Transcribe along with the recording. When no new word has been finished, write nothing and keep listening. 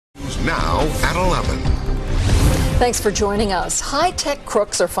now at 11. Thanks for joining us. High-tech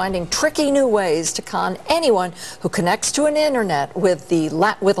crooks are finding tricky new ways to con anyone who connects to an internet with a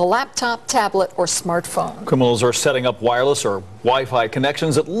laptop, tablet, or smartphone. Criminals are setting up wireless or Wi-Fi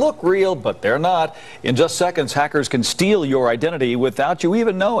connections that look real, but they're not. In just seconds, hackers can steal your identity without you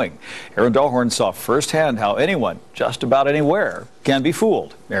even knowing. Aaron Draworn saw firsthand how anyone, just about anywhere, can be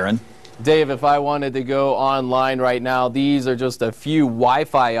fooled. Aaron? Dave, if I wanted to go online right now, these are just a few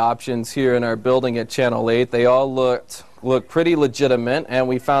Wi-Fi options here in our building at Channel 8. They all look pretty legitimate, and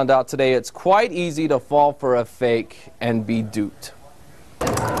we found out today it's quite easy to fall for a fake and be duped.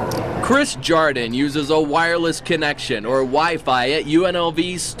 Kris Jardon uses a wireless connection or Wi-Fi at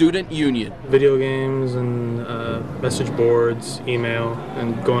UNLV's Student Union. Video games and message boards, email,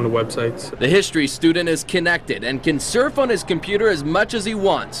 and going to websites. The history student is connected and can surf on his computer as much as he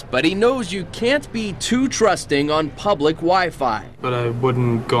wants, but he knows you can't be too trusting on public Wi-Fi. But I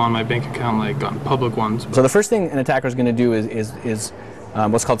wouldn't go on my bank account like on public ones. So the first thing an attacker is going to do is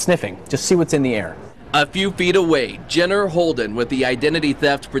what's called sniffing. Just see what's in the air. A few feet away, Jenner Holden with the identity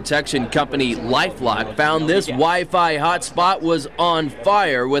theft protection company LifeLock found this Wi-Fi hotspot was on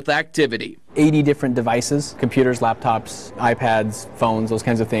fire with activity. 80 different devices, computers, laptops, iPads, phones, those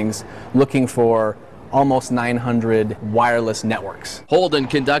kinds of things, looking for almost 900 wireless networks. Holden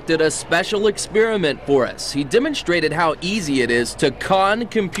conducted a special experiment for us. He demonstrated how easy it is to con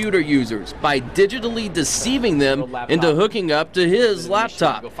computer users by digitally deceiving them into hooking up to his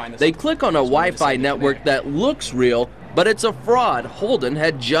laptop. They click on a Wi-Fi network that looks real, but it's a fraud Holden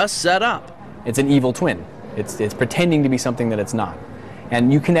had just set up. It's an evil twin. It's pretending to be something that it's not.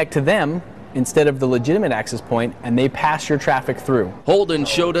 And you connect to them instead of the legitimate access point, and they pass your traffic through. Holden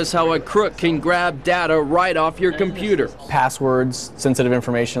showed us how a crook can grab data right off your computer. Passwords, sensitive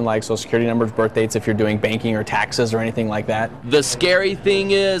information like social security numbers, birth dates if you're doing banking or taxes or anything like that. The scary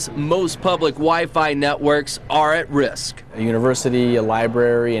thing is, most public Wi-Fi networks are at risk. A university, a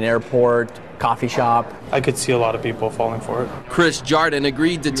library, an airport, coffee shop. I could see a lot of people falling for it. Kris Jardon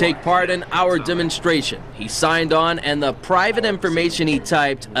agreed to take part in our demonstration. He signed on, and the private information he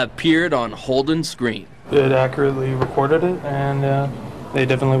typed appeared on Holden's screen. It accurately recorded it, and they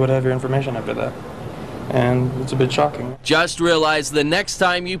definitely would have your information after that. And it's a bit shocking. Just realize the next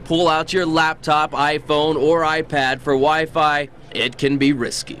time you pull out your laptop, iPhone, or iPad for Wi-Fi, it can be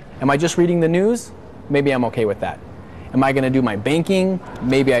risky. Am I just reading the news? Maybe I'm okay with that. Am I going to do my banking?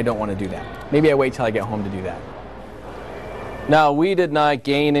 Maybe I don't want to do that. Maybe I wait till I get home to do that. Now, we did not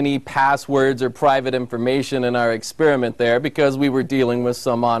gain any passwords or private information in our experiment there because we were dealing with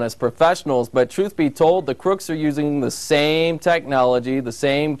some honest professionals. But truth be told, the crooks are using the same technology, the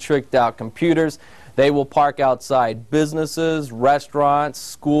same tricked out computers. They will park outside businesses, restaurants,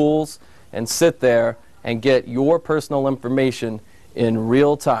 schools, and sit there and get your personal information in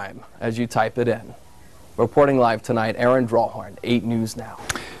real time as you type it in. Reporting live tonight, Aaron Draworn, 8 News Now.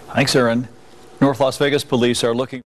 Thanks, Aaron. North Las Vegas police are looking